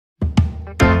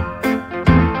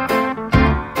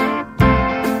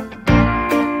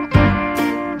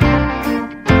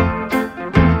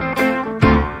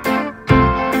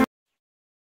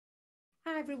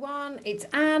everyone, it's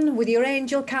Anne with your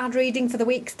angel card reading for the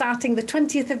week starting the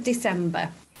 20th of December.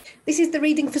 This is the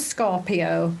reading for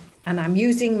Scorpio and I'm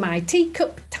using my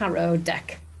Teacup Tarot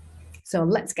deck. So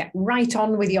let's get right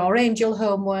on with your angel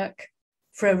homework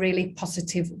for a really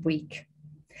positive week.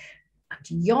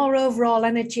 And your overall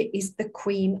energy is the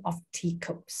Queen of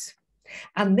Teacups.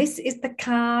 And this is the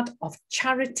card of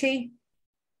charity,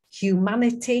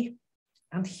 humanity,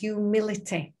 and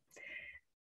humility.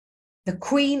 The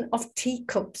Queen of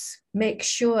Teacups makes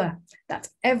sure that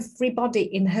everybody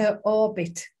in her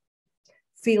orbit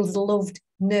feels loved,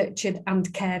 nurtured,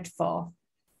 and cared for.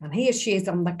 And here she is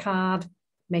on the card,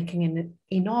 making an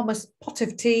enormous pot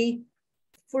of tea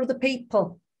for the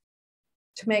people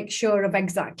to make sure of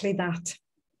exactly that.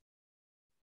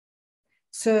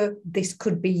 So this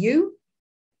could be you,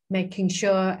 making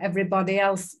sure everybody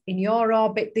else in your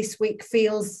orbit this week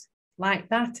feels like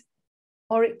that.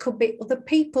 Or it could be other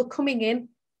people coming in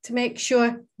to make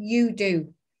sure you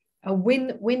do. A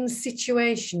win-win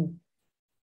situation.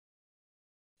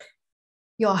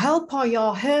 Your help or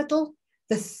your hurdle,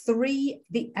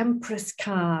 the Empress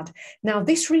card. Now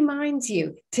this reminds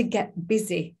you to get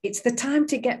busy. It's the time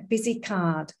to get busy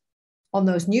card on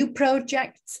those new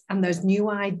projects and those new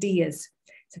ideas.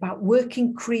 It's about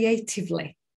working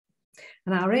creatively.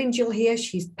 And our angel here,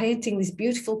 she's painting this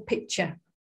beautiful picture.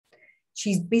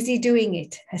 She's busy doing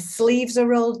it. Her sleeves are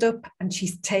rolled up and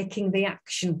she's taking the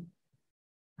action.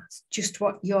 That's just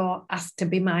what you're asked to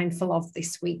be mindful of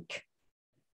this week.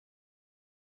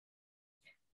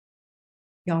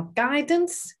 Your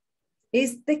guidance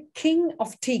is the King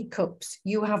of Teacups.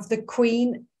 You have the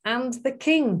Queen and the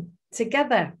King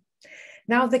together.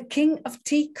 Now, the King of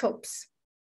Teacups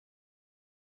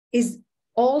is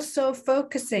also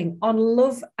focusing on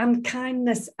love and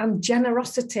kindness and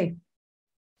generosity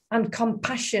and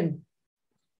compassion.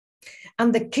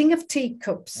 And the King of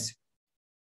Teacups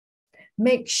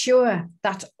makes sure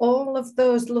that all of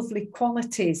those lovely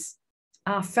qualities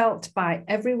are felt by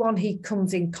everyone he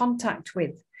comes in contact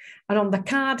with. And on the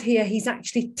card here, he's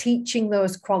actually teaching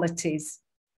those qualities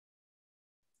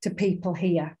to people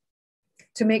here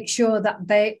to make sure that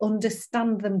they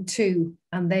understand them too,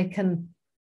 and they can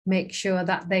make sure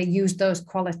that they use those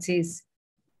qualities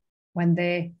when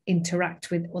they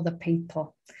interact with other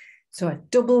people. So a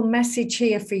double message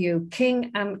here for you,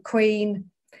 King and Queen.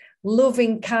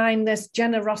 Loving kindness,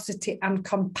 generosity, and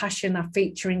compassion are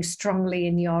featuring strongly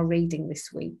in your reading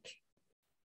this week.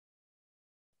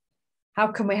 How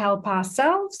can we help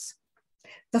ourselves?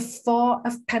 The Four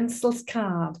of Pentacles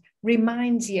card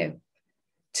reminds you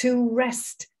to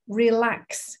rest,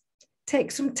 relax,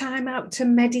 take some time out to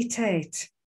meditate.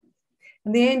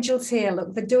 And the angels here,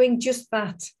 look, they're doing just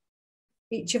that.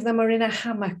 Each of them are in a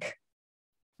hammock,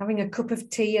 having a cup of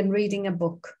tea and reading a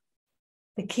book.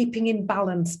 They're keeping in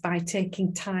balance by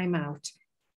taking time out.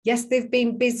 Yes, they've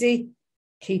been busy,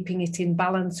 keeping it in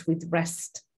balance with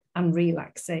rest and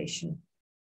relaxation.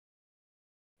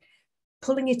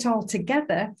 Pulling it all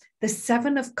together, the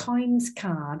Seven of Coins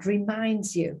card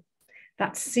reminds you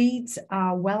that seeds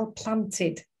are well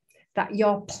planted, that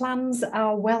your plans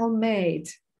are well made.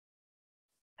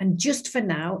 And just for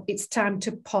now, it's time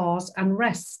to pause and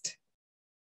rest.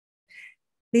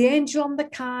 The angel on the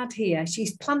card here,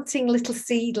 she's planting little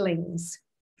seedlings.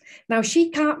 Now, she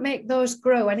can't make those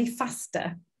grow any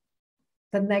faster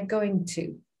than they're going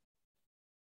to.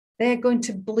 They're going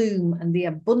to bloom and the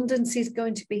abundance is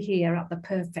going to be here at the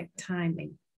perfect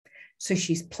timing. So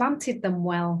she's planted them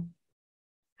well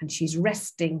and she's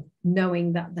resting,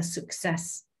 knowing that the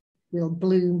success will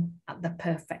bloom at the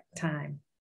perfect time.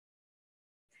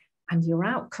 And your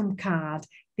outcome card,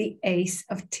 the Ace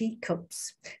of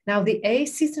Teacups. Now, the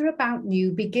aces are about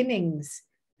new beginnings.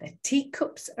 The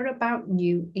teacups are about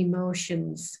new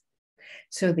emotions.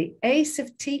 So the Ace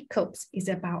of Teacups is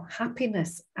about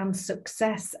happiness and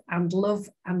success and love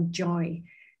and joy.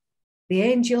 The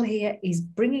angel here is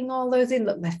bringing all those in.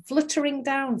 Look, they're fluttering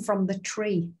down from the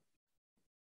tree.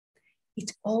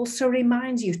 It also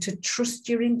reminds you to trust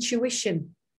your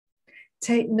intuition.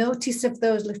 Take notice of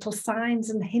those little signs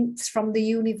and hints from the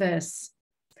universe.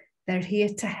 They're here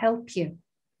to help you.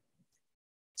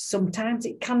 Sometimes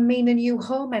it can mean a new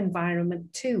home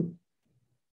environment too.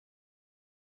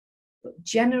 But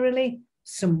generally,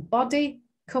 somebody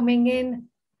coming in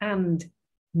and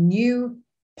new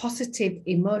positive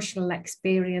emotional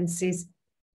experiences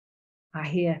are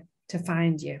here to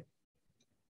find you.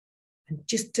 And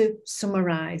just to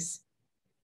summarize,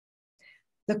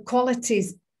 the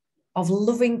qualities of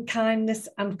loving kindness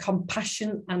and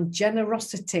compassion and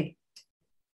generosity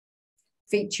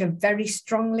feature very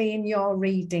strongly in your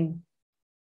reading.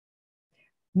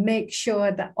 make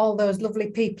sure that all those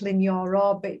lovely people in your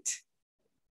orbit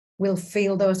will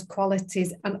feel those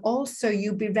qualities, and also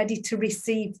you be ready to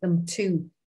receive them too.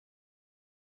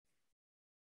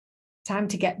 Time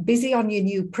to get busy on your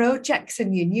new projects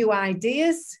and your new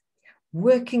ideas,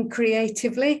 working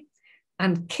creatively,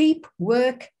 and keep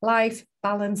work-life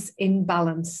balance in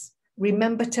balance.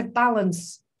 Remember to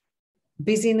balance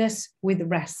busyness with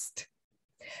rest.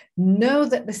 Know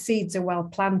that the seeds are well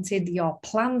planted, your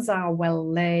plans are well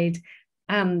laid,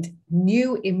 and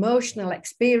new emotional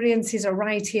experiences are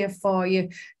right here for you.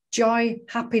 Joy,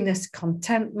 happiness,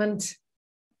 contentment.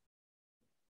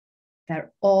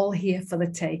 They're all here for the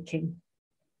taking.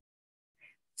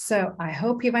 So I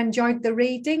hope you've enjoyed the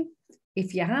reading.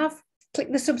 If you have,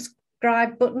 click the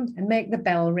subscribe button and make the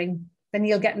bell ring. Then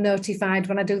you'll get notified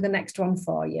when I do the next one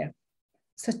for you.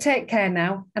 So take care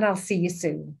now, and I'll see you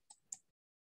soon.